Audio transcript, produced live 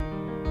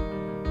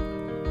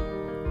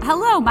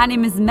Hello, my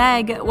name is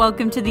Meg.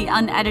 Welcome to the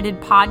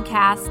Unedited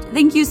Podcast.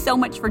 Thank you so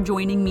much for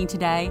joining me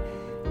today.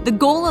 The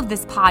goal of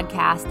this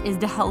podcast is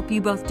to help you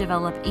both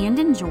develop and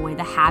enjoy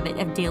the habit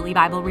of daily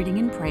Bible reading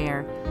and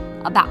prayer.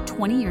 About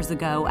 20 years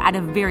ago, at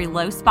a very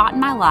low spot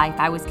in my life,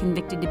 I was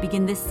convicted to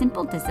begin this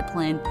simple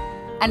discipline,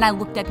 and I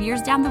looked up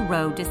years down the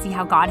road to see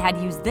how God had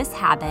used this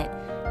habit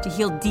to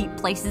heal deep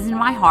places in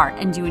my heart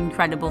and do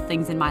incredible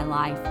things in my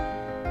life.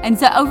 And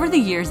so over the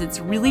years, it's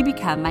really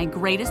become my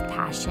greatest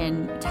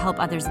passion to help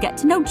others get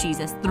to know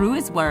Jesus through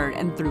His Word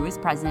and through His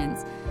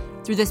presence.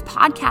 Through this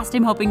podcast,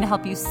 I'm hoping to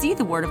help you see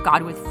the Word of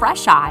God with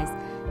fresh eyes,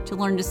 to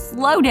learn to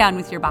slow down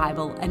with your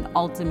Bible, and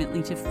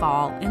ultimately to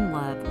fall in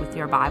love with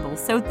your Bible.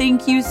 So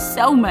thank you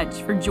so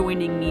much for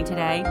joining me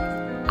today.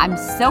 I'm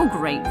so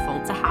grateful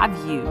to have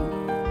you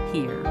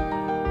here.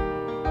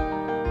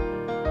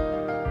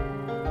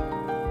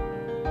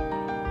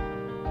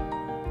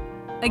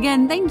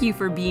 Again, thank you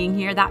for being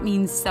here. That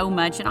means so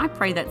much, and I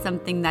pray that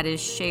something that is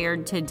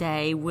shared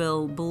today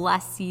will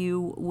bless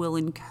you, will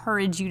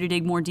encourage you to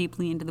dig more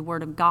deeply into the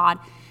Word of God,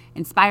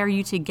 inspire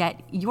you to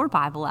get your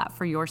Bible out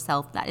for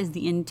yourself. That is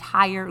the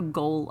entire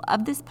goal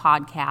of this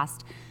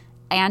podcast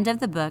and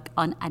of the book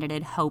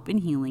Unedited Hope and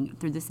Healing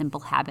through the Simple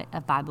Habit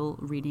of Bible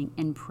Reading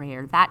and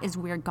Prayer. That is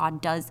where God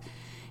does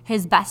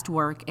His best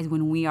work, is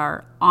when we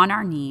are on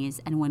our knees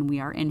and when we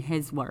are in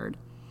His Word.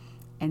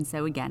 And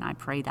so again, I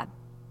pray that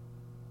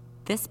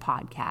this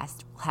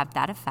podcast will have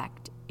that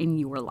effect in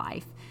your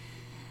life.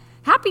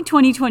 Happy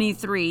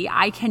 2023.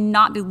 I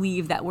cannot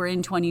believe that we're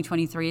in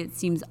 2023. It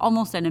seems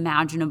almost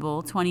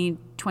unimaginable.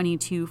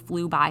 2022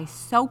 flew by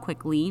so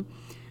quickly.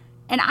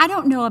 And I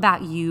don't know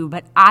about you,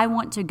 but I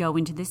want to go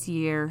into this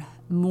year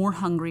more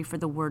hungry for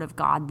the Word of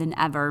God than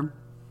ever.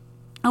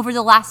 Over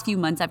the last few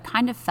months, I've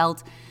kind of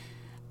felt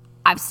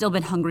I've still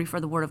been hungry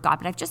for the Word of God,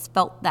 but I've just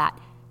felt that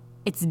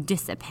it's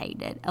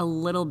dissipated a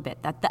little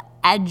bit, that the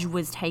edge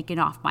was taken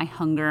off my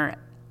hunger,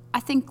 I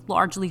think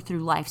largely through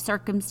life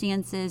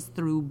circumstances,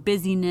 through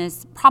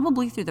busyness,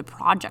 probably through the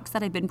projects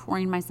that I've been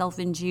pouring myself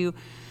into,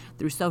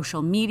 through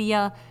social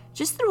media,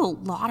 just through a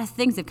lot of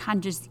things have kind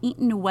of just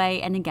eaten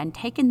away and again,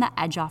 taken the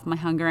edge off my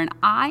hunger. And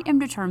I am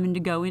determined to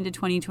go into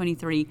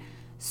 2023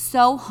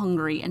 so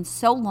hungry and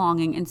so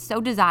longing and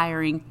so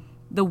desiring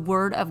the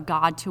Word of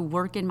God to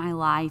work in my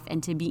life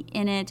and to be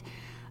in it.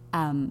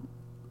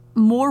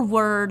 More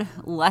word,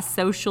 less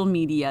social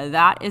media.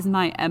 That is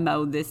my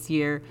MO this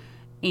year.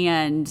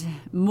 And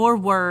more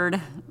word,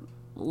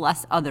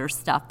 less other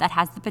stuff that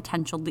has the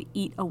potential to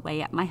eat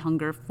away at my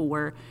hunger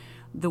for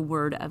the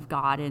Word of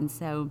God. And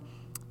so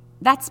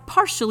that's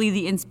partially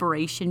the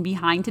inspiration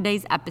behind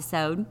today's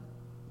episode.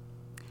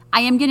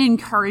 I am going to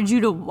encourage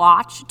you to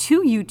watch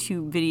 2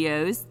 YouTube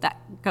videos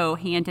that go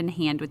hand in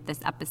hand with this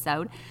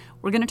episode.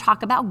 We're going to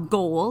talk about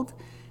gold.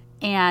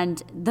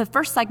 And the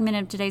first segment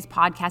of today's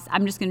podcast,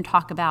 I'm just going to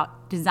talk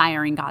about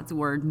desiring God's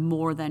Word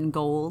more than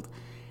gold.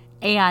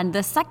 And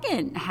the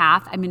second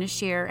half, I'm going to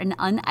share an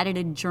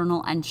unedited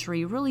journal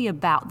entry really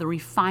about the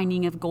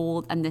refining of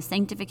gold and the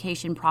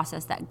sanctification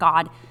process that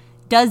God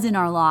does in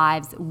our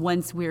lives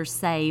once we're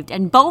saved.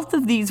 And both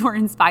of these were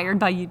inspired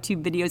by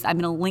YouTube videos. I'm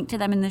going to link to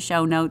them in the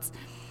show notes.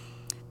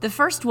 The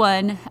first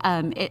one,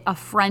 a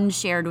friend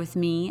shared with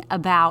me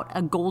about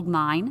a gold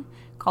mine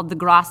called the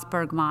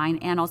Grasberg Mine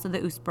and also the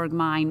Oostburg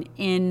Mine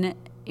in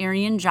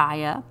Irian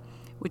Jaya,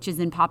 which is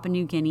in Papua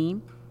New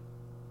Guinea.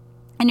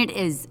 And it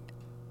is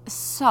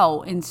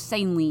so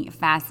insanely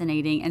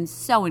fascinating and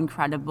so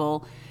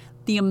incredible,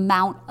 the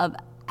amount of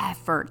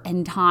effort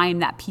and time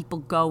that people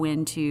go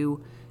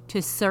into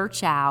to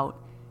search out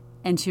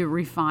and to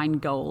refine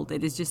gold.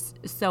 It is just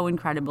so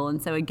incredible. And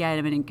so again,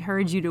 I'm going to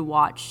encourage you to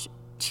watch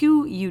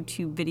 2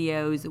 YouTube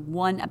videos,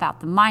 one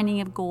about the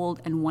mining of gold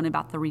and one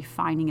about the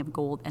refining of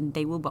gold, and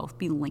they will both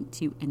be linked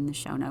to in the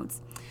show notes.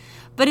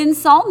 But in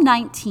Psalm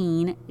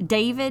 19,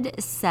 David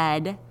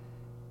said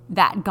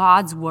that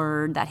God's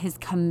word, that His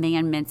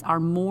commandments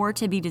are more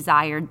to be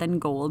desired than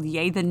gold,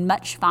 yea, than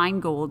much fine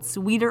gold,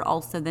 sweeter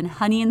also than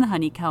honey in the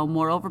honeycomb.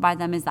 Moreover, by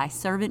them is thy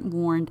servant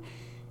warned,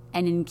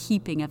 and in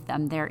keeping of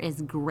them there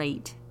is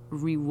great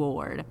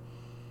reward.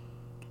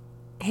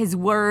 His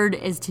word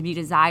is to be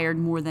desired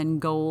more than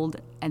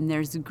gold, and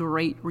there's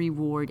great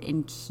reward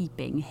in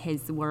keeping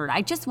His word.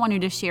 I just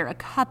wanted to share a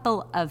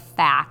couple of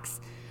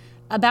facts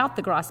about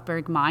the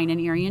Grasberg Mine in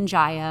Irian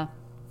Jaya.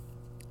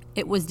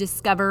 It was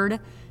discovered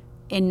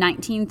in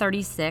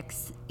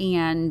 1936,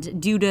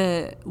 and due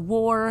to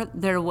war,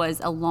 there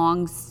was a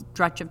long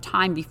stretch of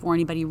time before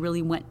anybody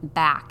really went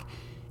back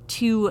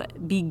to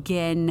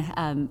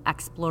begin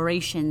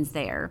explorations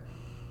there.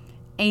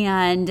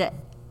 And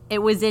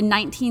it was in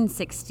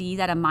 1960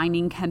 that a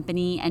mining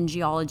company and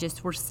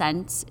geologists were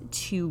sent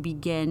to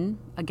begin,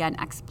 again,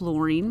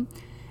 exploring,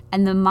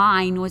 and the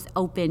mine was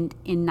opened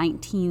in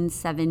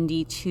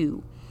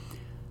 1972.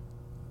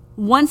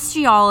 Once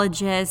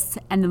geologists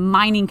and the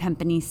mining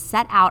company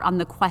set out on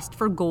the quest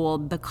for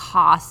gold, the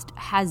cost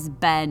has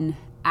been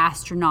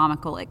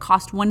astronomical. It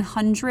cost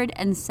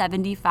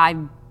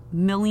 $175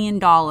 million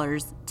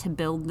to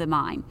build the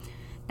mine.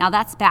 Now,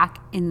 that's back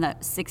in the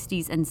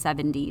 60s and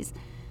 70s.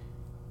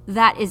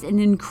 that is an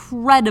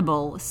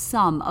incredible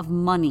sum of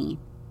money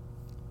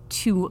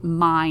to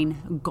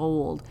mine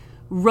gold.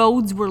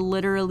 Roads were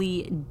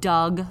literally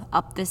dug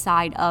up the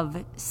side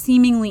of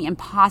seemingly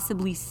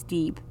impossibly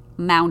steep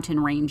mountain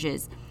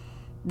ranges.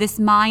 This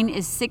mine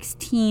is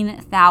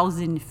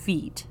 16,000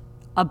 feet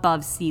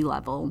above sea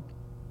level.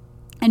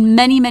 And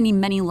many, many,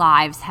 many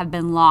lives have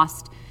been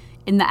lost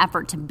in the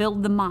effort to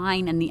build the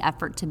mine and the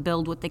effort to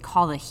build what they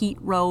call the heat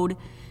road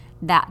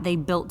that they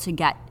built to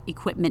get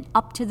equipment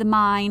up to the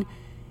mine,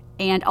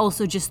 and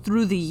also just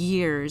through the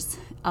years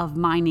of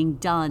mining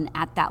done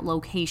at that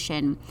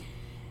location.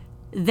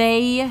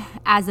 They,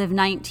 as of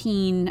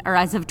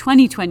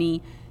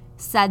 2020,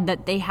 said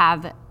that they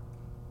have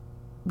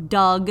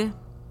dug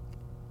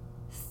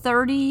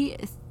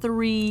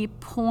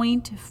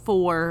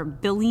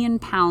 33.4 billion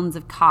pounds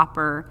of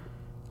copper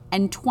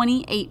and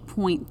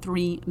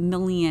 28.3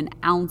 million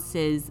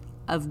ounces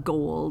of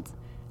gold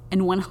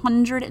and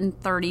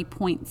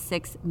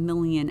 130.6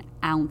 million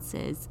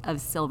ounces of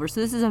silver. So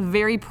this is a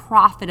very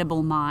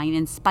profitable mine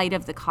in spite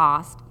of the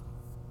cost.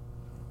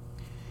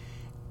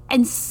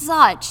 And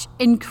such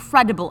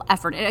incredible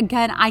effort. And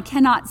again, I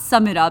cannot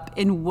sum it up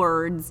in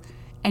words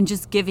and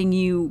just giving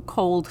you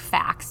cold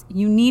facts.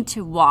 You need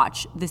to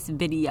watch this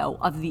video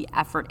of the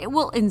effort. It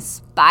will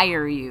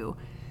inspire you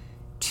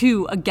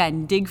to,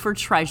 again, dig for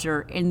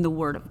treasure in the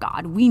Word of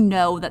God. We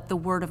know that the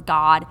Word of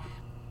God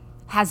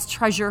has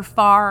treasure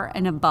far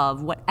and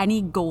above what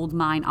any gold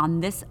mine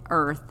on this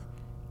earth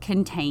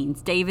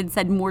contains. David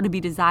said, "More to be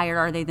desired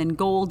are they than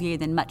gold, yea,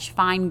 than much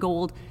fine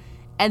gold."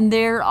 And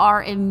there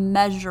are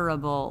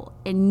immeasurable,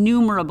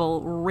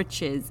 innumerable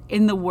riches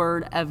in the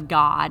Word of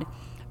God.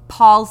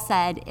 Paul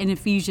said in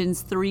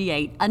Ephesians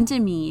 3:8, "Unto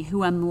me,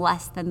 who am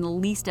less than the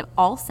least of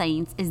all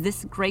saints, is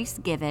this grace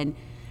given,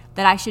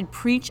 that I should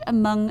preach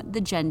among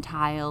the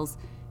Gentiles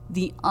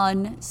the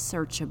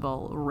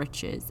unsearchable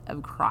riches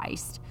of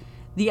Christ."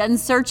 The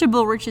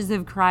unsearchable riches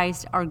of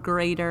Christ are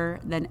greater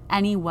than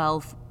any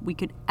wealth we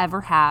could ever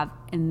have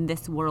in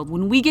this world.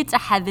 When we get to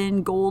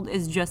heaven, gold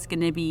is just going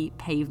to be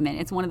pavement.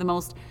 It's one of the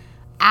most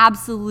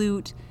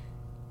absolute,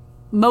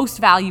 most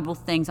valuable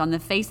things on the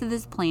face of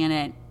this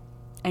planet.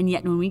 And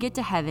yet when we get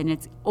to heaven,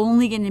 it's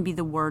only going to be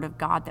the Word of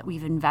God that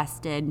we've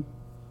invested.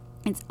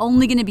 It's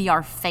only going to be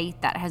our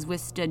faith that has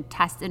withstood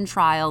tests and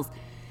trials.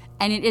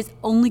 And it is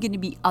only going to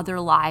be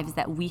other lives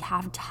that we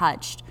have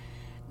touched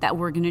that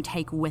we're going to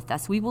take with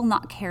us. We will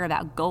not care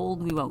about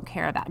gold. We won't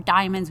care about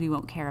diamonds. We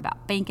won't care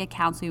about bank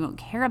accounts. We won't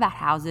care about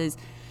houses.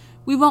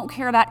 We won't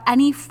care about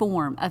any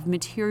form of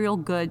material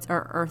goods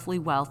or earthly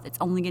wealth. It's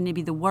only going to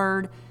be the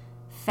Word,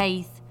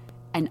 faith,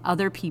 and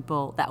other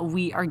people that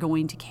we are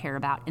going to care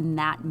about in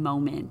that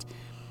moment.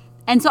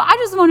 And so I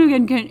just want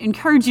to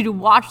encourage you to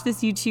watch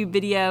this YouTube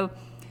video,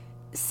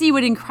 see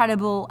what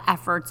incredible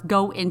efforts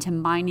go into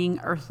mining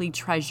earthly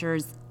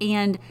treasures,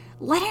 and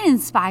let it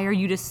inspire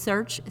you to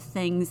search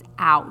things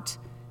out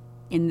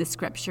in the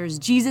scriptures.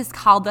 Jesus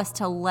called us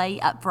to lay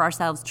up for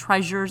ourselves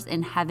treasures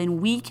in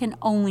heaven. We can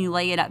only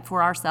lay it up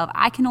for ourselves.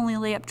 I can only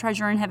lay up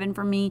treasure in heaven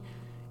for me.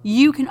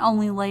 You can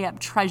only lay up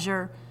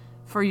treasure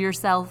for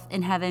yourself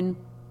in heaven.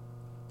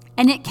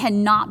 And it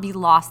cannot be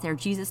lost there.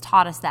 Jesus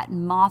taught us that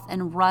moth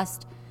and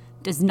rust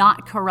does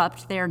not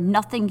corrupt there.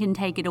 Nothing can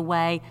take it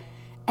away.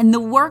 And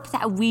the work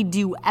that we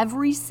do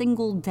every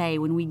single day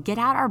when we get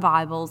out our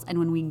Bibles and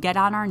when we get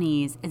on our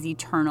knees is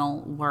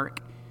eternal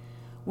work.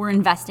 We're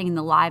investing in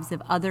the lives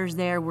of others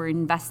there. We're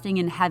investing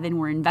in heaven.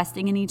 We're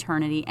investing in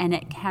eternity, and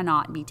it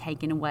cannot be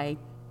taken away.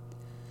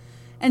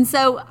 And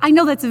so I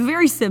know that's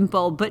very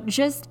simple, but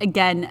just,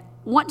 again,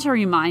 want to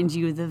remind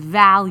you the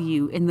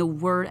value in the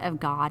Word of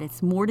God.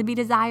 It's more to be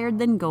desired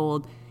than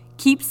gold.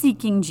 Keep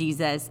seeking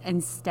Jesus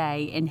and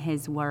stay in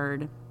His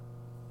Word.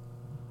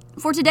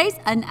 For today's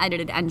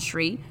unedited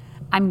entry,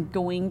 I'm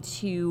going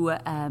to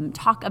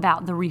talk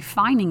about the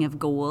refining of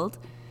gold.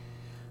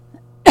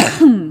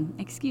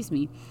 Excuse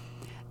me.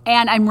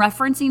 And I'm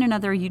referencing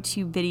another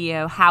YouTube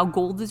video, How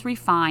Gold is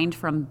Refined,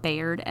 from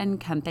Baird and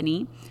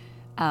Company.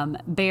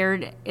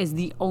 Baird is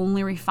the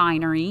only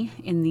refinery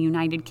in the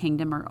United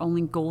Kingdom, or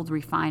only gold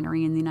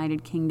refinery in the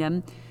United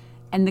Kingdom.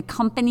 And the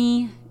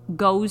company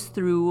goes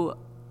through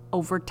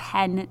over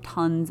 10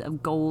 tons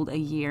of gold a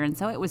year. And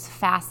so it was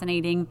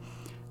fascinating.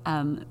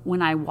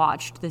 When I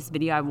watched this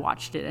video, I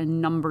watched it a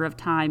number of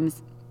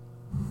times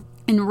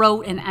and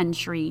wrote an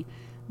entry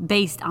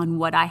based on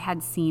what I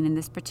had seen in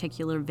this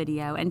particular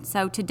video. And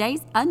so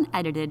today's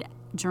unedited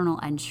journal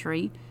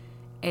entry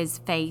is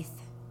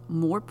Faith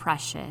More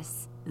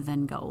Precious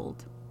Than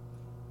Gold.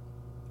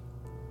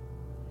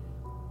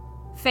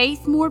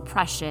 Faith more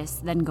precious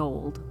than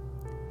gold.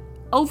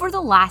 Over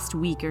the last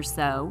week or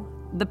so,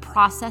 the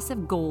process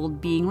of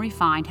gold being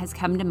refined has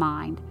come to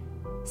mind.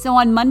 So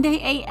on Monday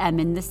a.m.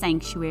 in the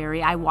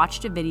sanctuary, I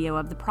watched a video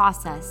of the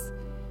process.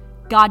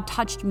 God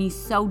touched me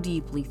so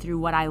deeply through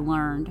what I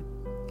learned.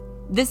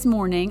 This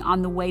morning,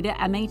 on the way to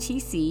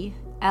MATC,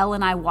 Elle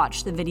and I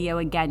watched the video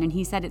again, and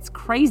he said it's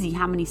crazy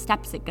how many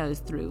steps it goes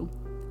through.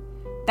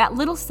 That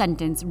little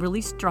sentence really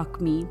struck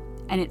me,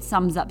 and it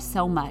sums up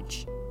so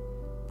much.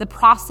 The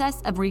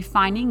process of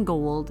refining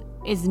gold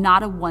is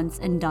not a once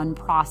and done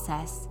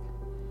process.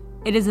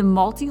 It is a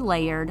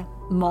multi-layered,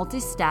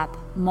 multi-step,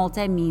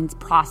 multi-means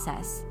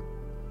process.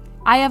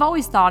 I have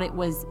always thought it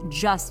was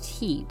just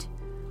heat,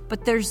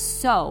 but there's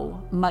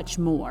so much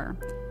more.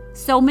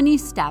 So many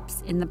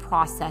steps in the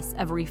process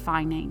of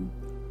refining.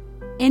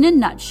 In a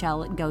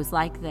nutshell, it goes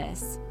like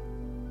this.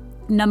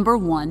 Number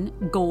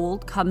 1,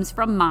 gold comes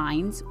from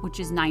mines, which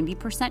is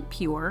 90%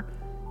 pure,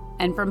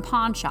 and from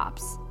pawn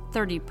shops,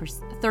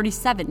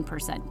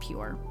 37%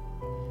 pure.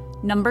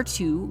 Number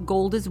 2,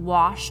 gold is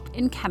washed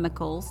in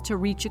chemicals to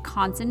reach a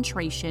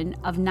concentration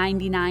of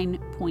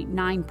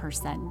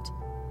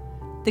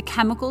 99.9%. The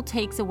chemical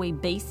takes away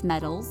base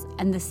metals,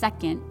 and the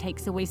second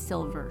takes away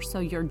silver,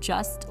 so you're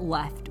just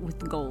left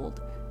with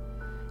gold.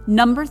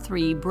 Number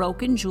 3,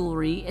 broken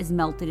jewelry is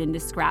melted into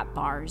scrap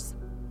bars.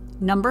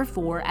 Number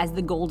 4, as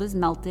the gold is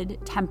melted,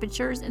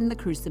 temperatures in the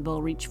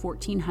crucible reach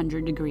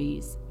 1400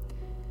 degrees.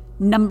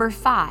 Number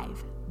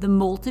 5, the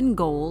molten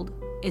gold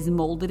is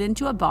molded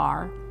into a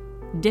bar,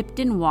 dipped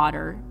in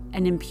water,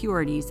 and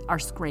impurities are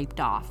scraped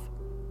off.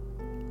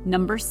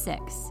 Number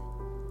 6,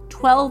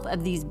 12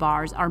 of these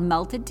bars are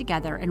melted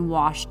together and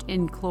washed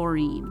in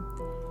chlorine.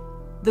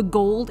 The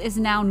gold is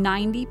now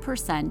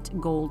 90%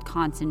 gold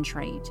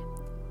concentrate.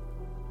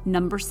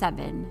 Number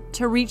 7,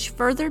 to reach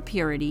further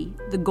purity,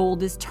 the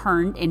gold is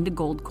turned into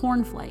gold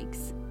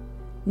cornflakes.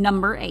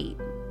 Number 8,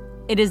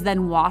 it is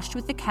then washed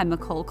with a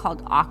chemical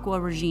called aqua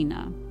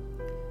regina.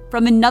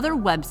 From another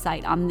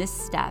website on this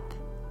step,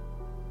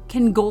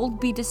 can gold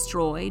be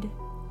destroyed?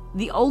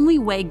 The only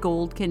way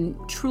gold can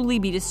truly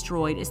be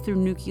destroyed is through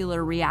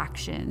nuclear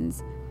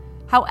reactions.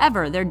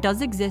 However, there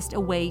does exist a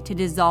way to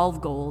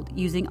dissolve gold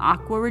using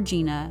aqua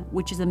regina,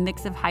 which is a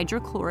mix of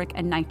hydrochloric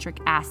and nitric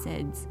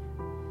acids.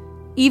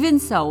 Even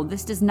so,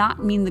 this does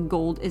not mean the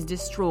gold is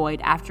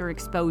destroyed after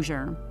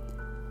exposure.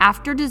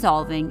 After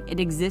dissolving, it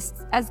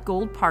exists as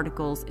gold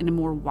particles in a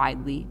more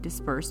widely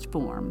dispersed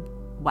form.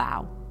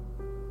 Wow.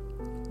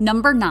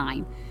 Number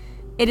 9,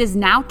 it is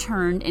now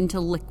turned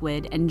into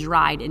liquid and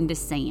dried into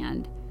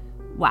sand.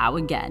 Wow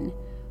again.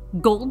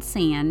 Gold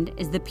sand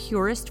is the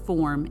purest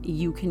form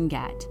you can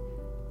get.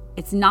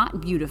 It's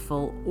not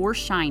beautiful or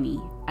shiny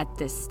at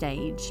this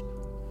stage.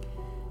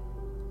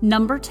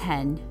 Number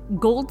 10,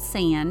 gold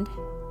sand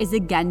is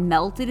again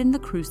melted in the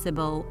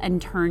crucible and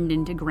turned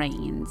into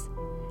grains.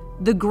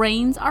 The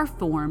grains are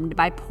formed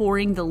by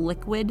pouring the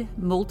liquid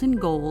molten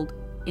gold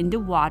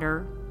into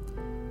water.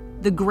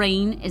 The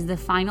grain is the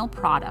final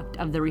product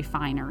of the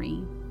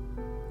refinery.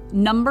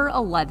 Number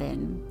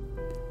 11,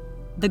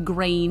 the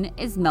grain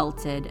is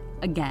melted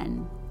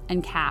again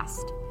and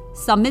cast.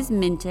 Some is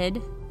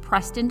minted,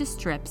 pressed into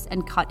strips,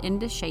 and cut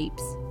into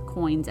shapes,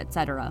 coins,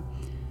 etc.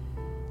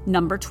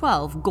 Number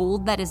 12,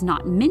 gold that is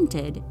not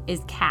minted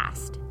is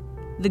cast.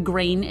 The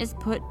grain is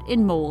put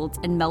in molds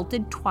and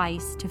melted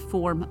twice to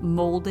form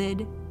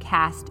molded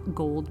cast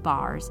gold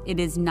bars. It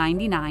is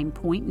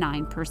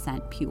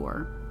 99.9%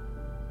 pure.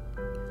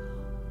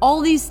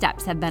 All these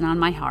steps have been on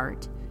my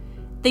heart,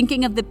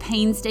 thinking of the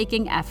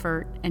painstaking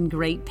effort and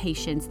great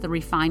patience the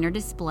refiner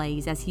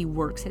displays as he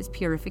works his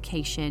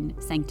purification,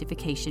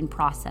 sanctification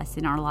process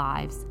in our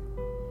lives.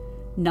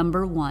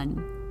 Number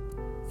 1,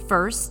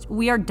 first,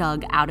 we are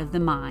dug out of the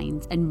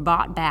mines and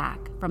bought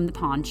back from the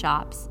pawn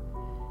shops.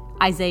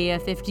 Isaiah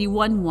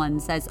 51:1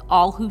 says,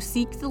 "All who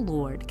seek the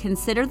Lord,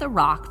 consider the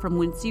rock from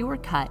whence you were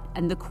cut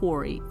and the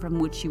quarry from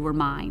which you were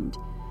mined."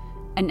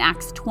 And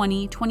Acts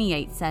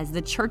 20:28 says,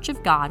 "The church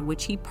of God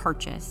which he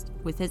purchased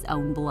with his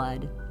own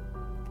blood."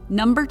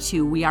 Number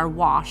 2, we are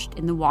washed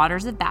in the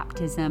waters of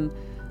baptism.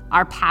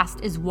 Our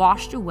past is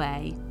washed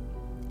away.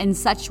 And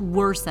such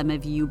were some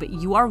of you, but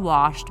you are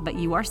washed, but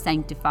you are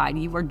sanctified,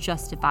 you are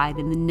justified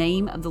in the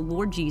name of the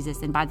Lord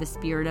Jesus and by the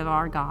Spirit of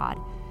our God.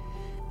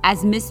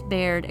 As Miss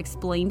Baird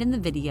explained in the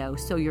video,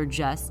 so you're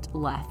just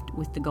left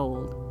with the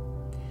gold.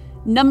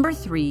 Number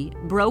 3,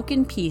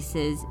 broken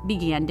pieces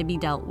began to be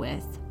dealt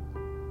with.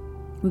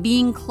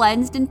 Being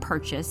cleansed and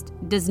purchased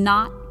does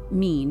not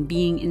mean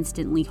being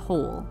instantly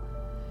whole.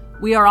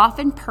 We are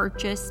often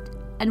purchased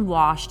and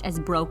washed as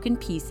broken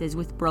pieces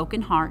with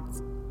broken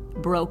hearts,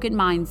 broken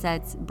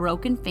mindsets,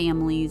 broken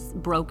families,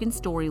 broken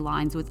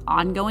storylines with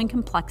ongoing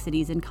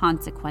complexities and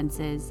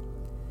consequences.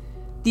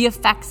 The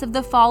effects of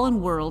the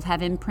fallen world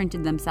have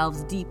imprinted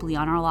themselves deeply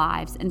on our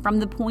lives, and from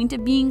the point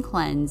of being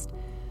cleansed,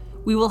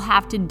 we will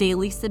have to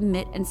daily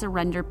submit and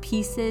surrender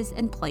pieces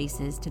and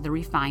places to the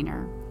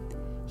refiner.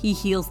 He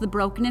heals the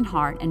broken in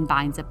heart and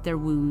binds up their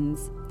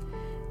wounds.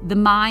 The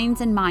minds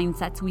and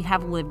mindsets we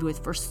have lived with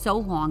for so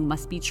long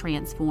must be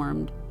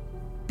transformed.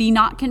 Be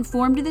not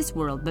conformed to this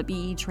world, but be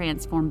ye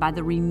transformed by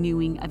the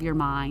renewing of your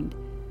mind.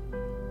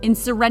 In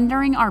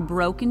surrendering our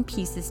broken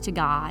pieces to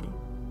God,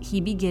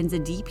 He begins a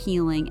deep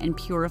healing and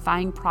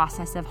purifying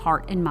process of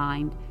heart and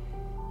mind.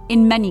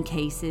 In many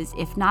cases,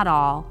 if not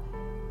all,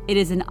 it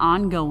is an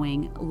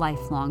ongoing,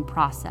 lifelong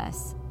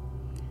process.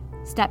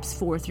 Steps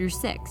 4 through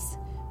 6.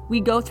 We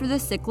go through the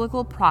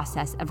cyclical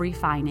process of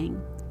refining,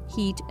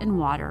 heat and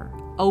water,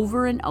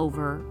 over and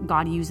over,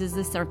 God uses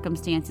the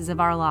circumstances of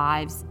our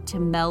lives to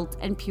melt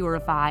and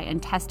purify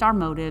and test our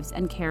motives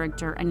and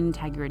character and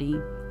integrity.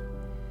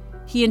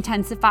 He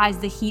intensifies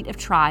the heat of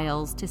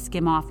trials to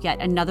skim off yet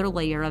another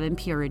layer of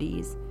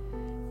impurities.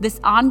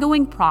 This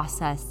ongoing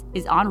process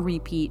is on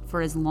repeat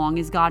for as long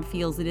as God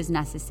feels it is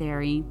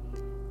necessary.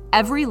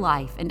 Every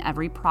life and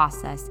every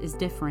process is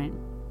different.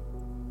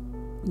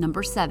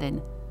 Number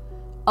 7,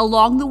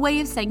 along the way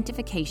of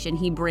sanctification,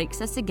 he breaks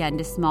us again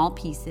to small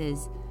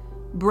pieces,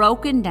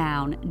 broken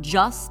down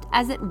just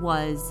as it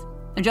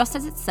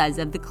says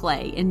of the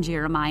clay in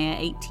Jeremiah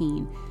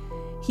 18.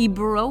 He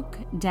broke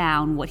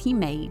down what he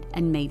made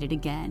and made it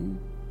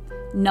again.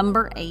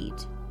 Number 8,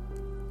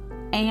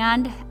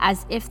 and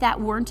as if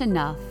that weren't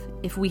enough,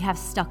 if we have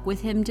stuck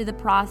with him through the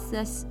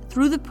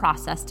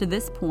process to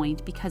this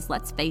point, because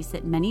let's face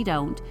it, many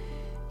don't,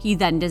 he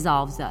then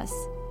dissolves us.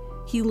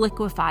 He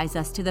liquefies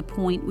us to the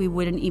point we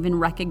wouldn't even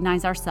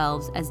recognize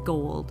ourselves as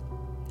gold.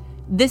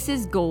 This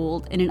is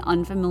gold in an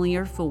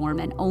unfamiliar form,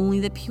 and only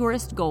the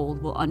purest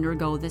gold will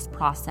undergo this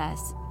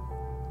process.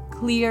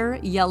 Clear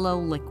yellow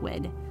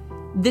liquid.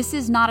 This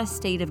is not a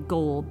state of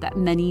gold that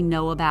many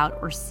know about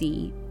or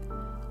see.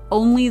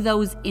 Only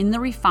those in the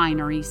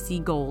refinery see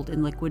gold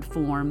in liquid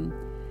form.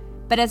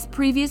 But as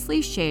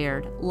previously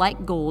shared,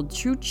 like gold,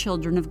 true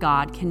children of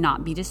God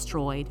cannot be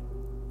destroyed.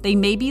 They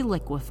may be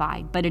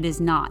liquefied, but it is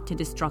not to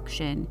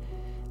destruction.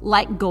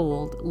 Like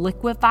gold,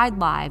 liquefied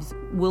lives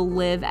will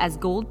live as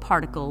gold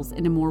particles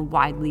in a more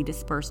widely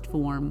dispersed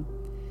form.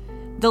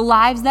 The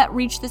lives that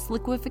reach this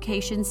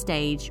liquefaction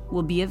stage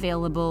will be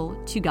available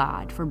to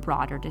God for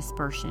broader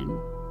dispersion.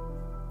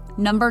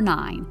 Number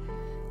 9.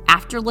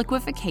 After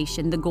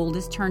liquefaction, the gold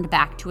is turned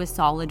back to a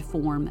solid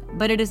form,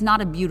 but it is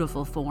not a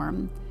beautiful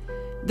form.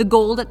 The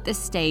gold at this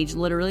stage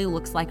literally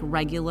looks like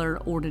regular,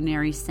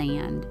 ordinary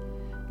sand.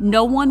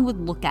 No one would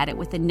look at it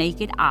with a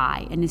naked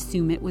eye and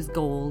assume it was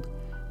gold.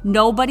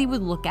 Nobody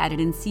would look at it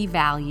and see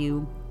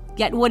value.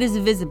 Yet what is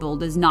visible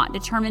does not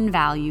determine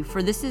value,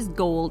 for this is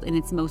gold in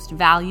its most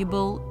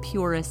valuable,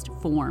 purest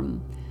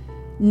form.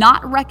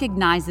 Not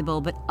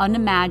recognizable, but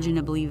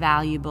unimaginably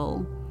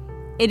valuable.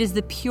 It is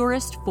the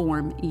purest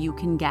form you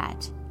can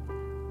get.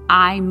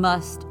 I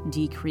must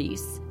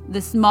decrease.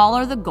 The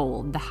smaller the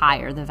gold, the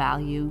higher the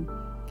value.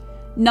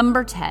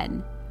 Number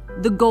 10.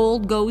 The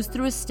gold goes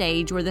through a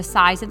stage where the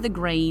size of the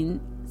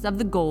grains of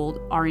the gold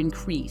are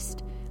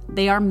increased.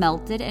 They are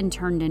melted and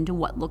turned into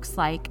what looks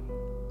like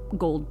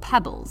gold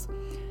pebbles.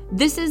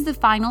 This is the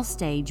final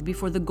stage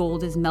before the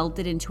gold is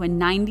melted into a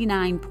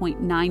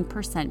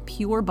 99.9%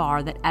 pure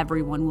bar that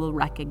everyone will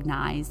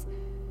recognize.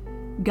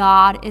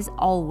 God is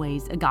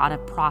always a God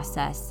of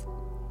process.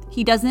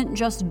 He doesn't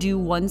just do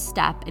one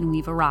step and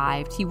we've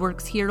arrived. He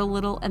works here a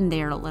little and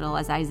there a little,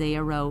 as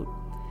Isaiah wrote.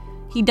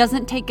 He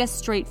doesn't take us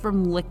straight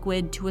from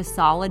liquid to a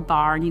solid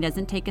bar, and he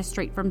doesn't take us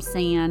straight from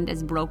sand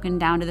as broken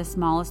down to the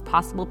smallest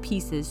possible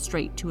pieces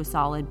straight to a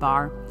solid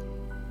bar.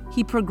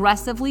 He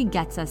progressively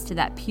gets us to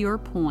that pure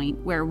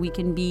point where we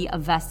can be a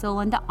vessel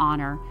unto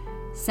honor,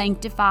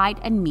 sanctified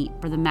and meet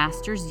for the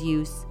Master's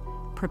use,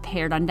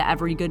 prepared unto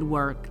every good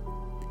work.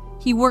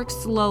 He works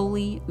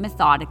slowly,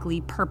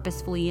 methodically,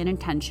 purposefully, and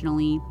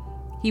intentionally.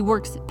 He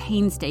works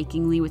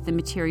painstakingly with the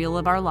material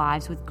of our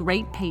lives with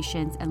great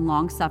patience and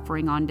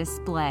long-suffering on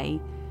display.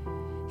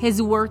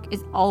 His work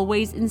is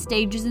always in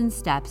stages and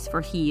steps, for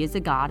he is a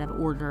God of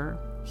order.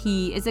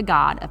 He is a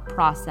God of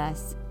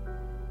process.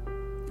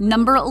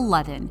 Number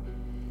 11.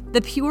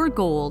 The pure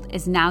gold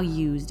is now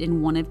used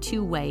in one of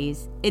two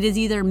ways. It is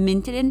either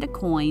minted into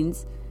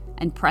coins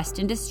and pressed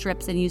into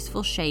strips and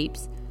useful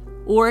shapes,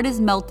 or it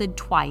is melted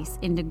twice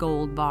into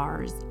gold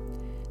bars.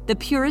 The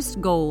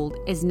purest gold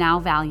is now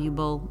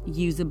valuable,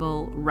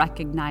 usable,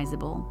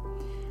 recognizable.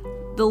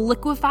 The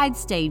liquefied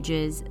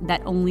stages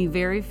that only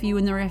very few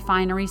in the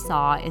refinery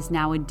saw is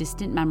now a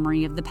distant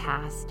memory of the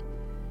past.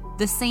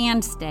 The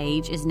sand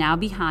stage is now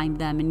behind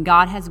them, and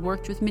God has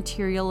worked with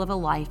material of a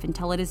life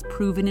until it is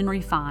proven and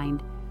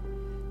refined.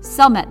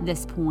 Some at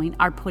this point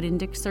are put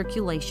into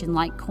circulation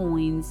like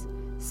coins,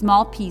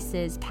 small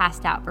pieces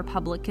passed out for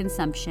public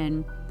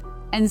consumption,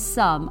 and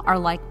some are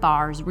like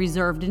bars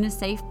reserved in a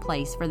safe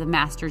place for the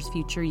Master's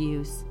future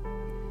use.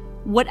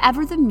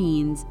 Whatever the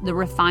means, the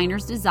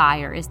refiner's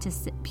desire is to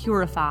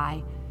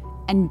purify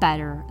and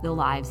better the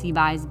lives he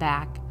buys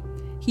back.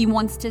 He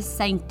wants to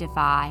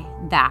sanctify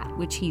that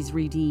which he's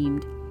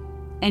redeemed.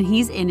 And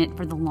he's in it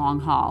for the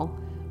long haul,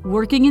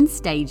 working in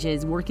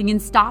stages, working in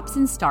stops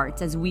and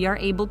starts as we are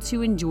able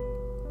to enjoy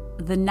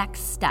the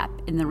next step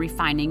in the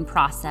refining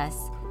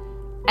process.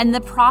 And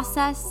the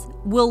process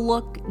will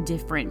look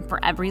different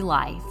for every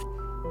life.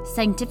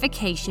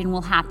 Sanctification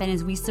will happen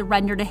as we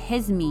surrender to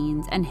his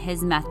means and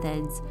his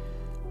methods.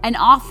 And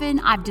often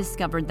I've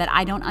discovered that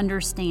I don't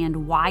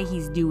understand why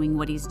he's doing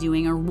what he's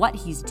doing or what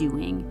he's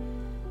doing.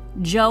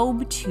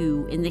 Job,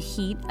 too, in the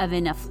heat of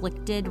an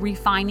afflicted,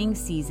 refining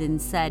season,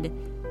 said,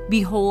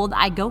 "Behold,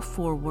 I go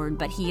forward,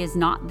 but he is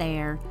not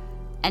there,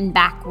 and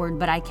backward,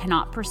 but I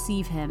cannot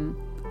perceive him.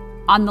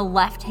 On the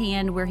left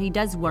hand where he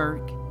does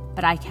work,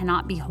 but I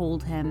cannot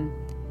behold him.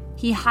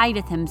 He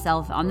hideth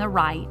himself on the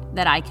right,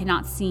 that I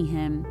cannot see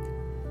him.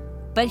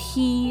 But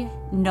he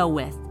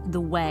knoweth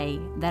the way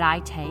that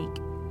I take.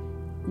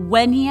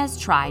 When he has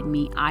tried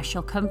me, I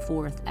shall come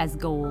forth as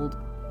gold.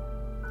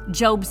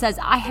 Job says,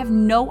 I have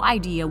no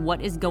idea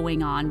what is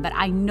going on, but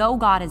I know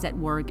God is at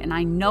work, and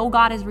I know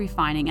God is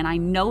refining, and I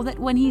know that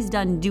when he's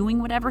done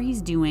doing whatever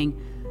he's doing,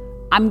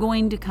 I'm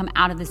going to come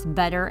out of this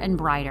better and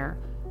brighter.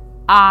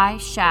 I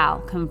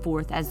shall come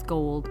forth as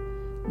gold,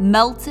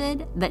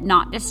 melted but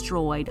not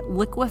destroyed,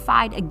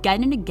 liquefied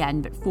again and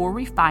again, but for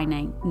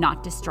refining,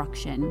 not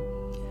destruction.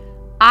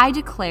 I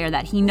declare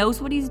that he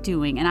knows what he's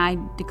doing, and I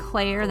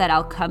declare that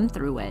I'll come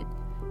through it.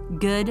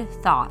 Good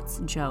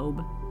thoughts,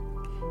 Job.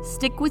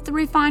 Stick with the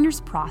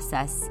refiner's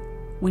process.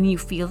 When you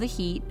feel the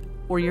heat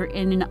or you're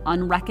in an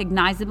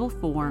unrecognizable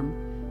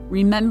form,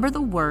 remember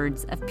the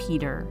words of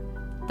Peter,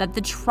 that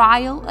the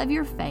trial of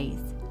your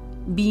faith,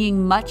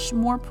 being much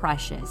more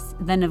precious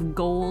than of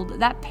gold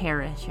that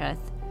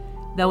perisheth,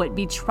 though it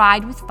be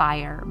tried with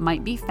fire,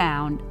 might be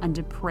found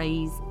unto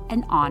praise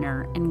and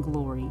honor and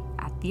glory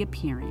at the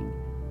appearing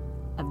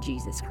of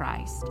Jesus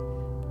Christ.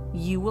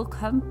 You will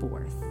come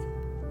forth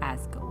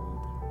as gold.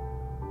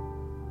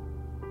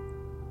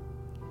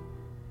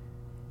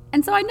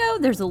 And so I know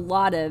there's a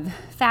lot of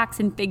facts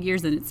and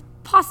figures, and it's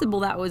possible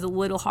that was a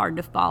little hard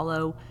to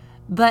follow,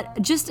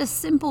 but just a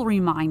simple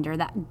reminder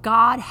that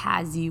God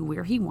has you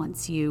where he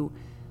wants you.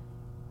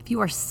 If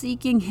you are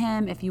seeking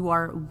him, if you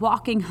are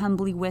walking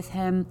humbly with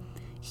him,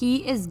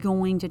 he is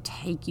going to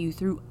take you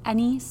through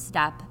any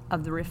step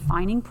of the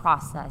refining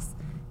process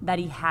that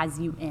he has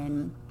you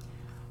in.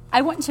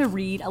 I want to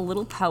read a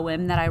little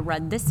poem that I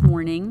read this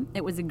morning.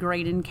 It was a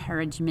great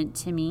encouragement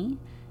to me,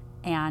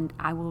 and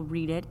I will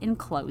read it in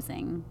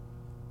closing.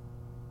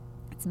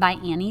 It's by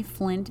Annie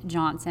Flint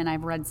Johnson.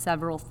 I've read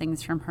several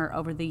things from her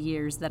over the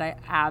years that I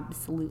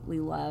absolutely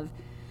love.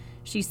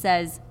 She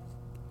says,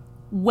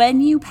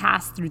 when you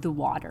pass through the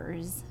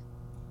waters,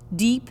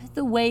 deep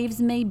the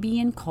waves may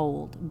be and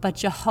cold, but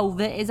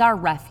Jehovah is our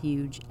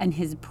refuge, and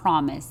his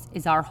promise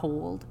is our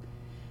hold.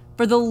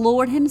 For the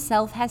Lord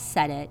himself has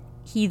said it,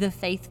 he the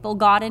faithful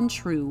God and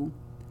true.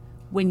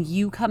 When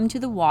you come to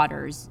the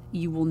waters,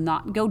 you will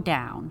not go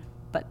down,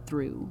 but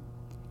through.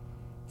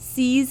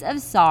 Seas of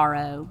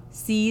sorrow,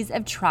 seas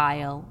of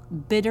trial,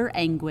 bitter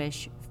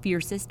anguish,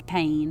 fiercest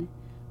pain,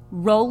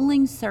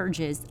 rolling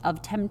surges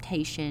of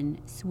temptation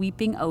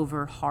sweeping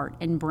over heart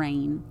and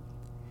brain.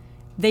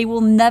 They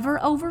will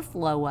never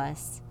overflow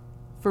us,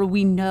 for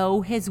we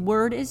know his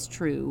word is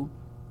true.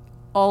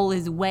 All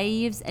his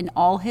waves and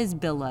all his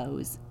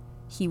billows,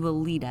 he will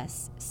lead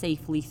us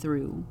safely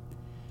through.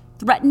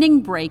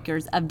 Threatening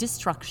breakers of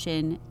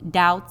destruction,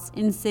 doubt's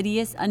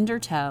insidious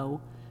undertow,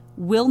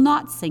 will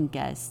not sink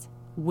us,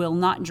 will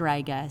not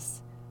drag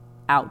us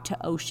out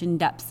to ocean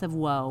depths of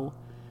woe.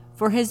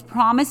 For his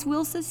promise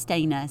will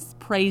sustain us.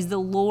 Praise the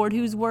Lord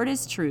whose word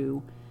is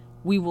true.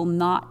 We will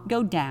not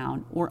go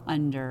down or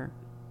under,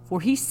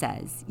 for he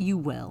says you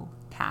will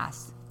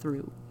pass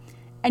through.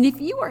 And if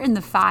you are in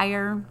the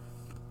fire,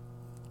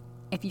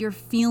 if you're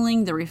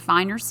feeling the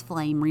refiner's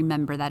flame,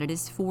 remember that it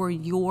is for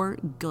your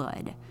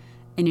good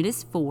and it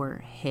is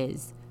for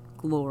his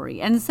glory.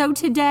 And so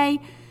today,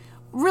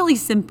 really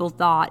simple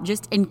thought,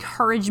 just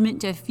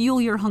encouragement to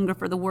fuel your hunger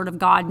for the word of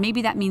God.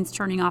 Maybe that means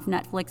turning off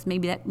Netflix.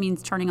 Maybe that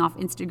means turning off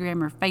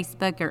Instagram or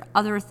Facebook or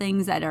other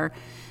things that are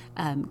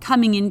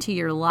coming into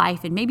your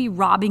life and maybe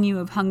robbing you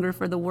of hunger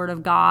for the word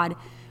of God.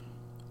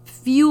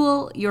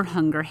 Fuel your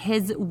hunger.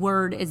 His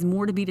word is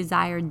more to be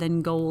desired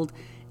than gold.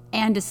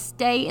 And to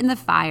stay in the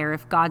fire,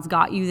 if God's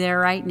got you there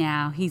right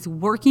now, he's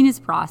working his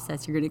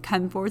process. You're going to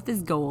come forth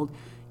as gold.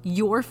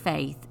 Your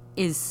faith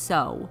is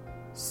so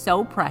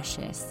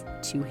precious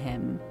to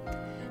him.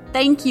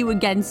 Thank you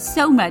again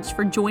so much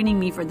for joining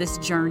me for this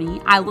journey.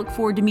 I look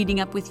forward to meeting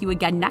up with you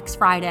again next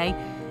Friday.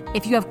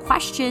 If you have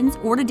questions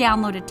or to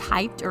download a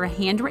typed or a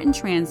handwritten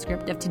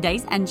transcript of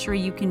today's entry,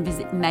 you can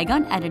visit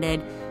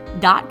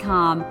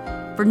megunedited.com.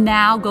 For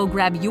now, go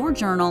grab your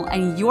journal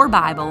and your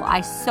Bible. I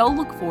so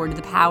look forward to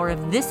the power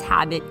of this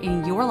habit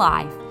in your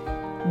life.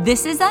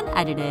 This is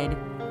Unedited.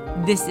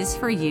 This is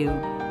for you.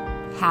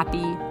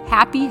 Happy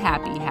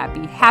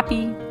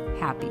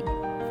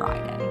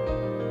Friday.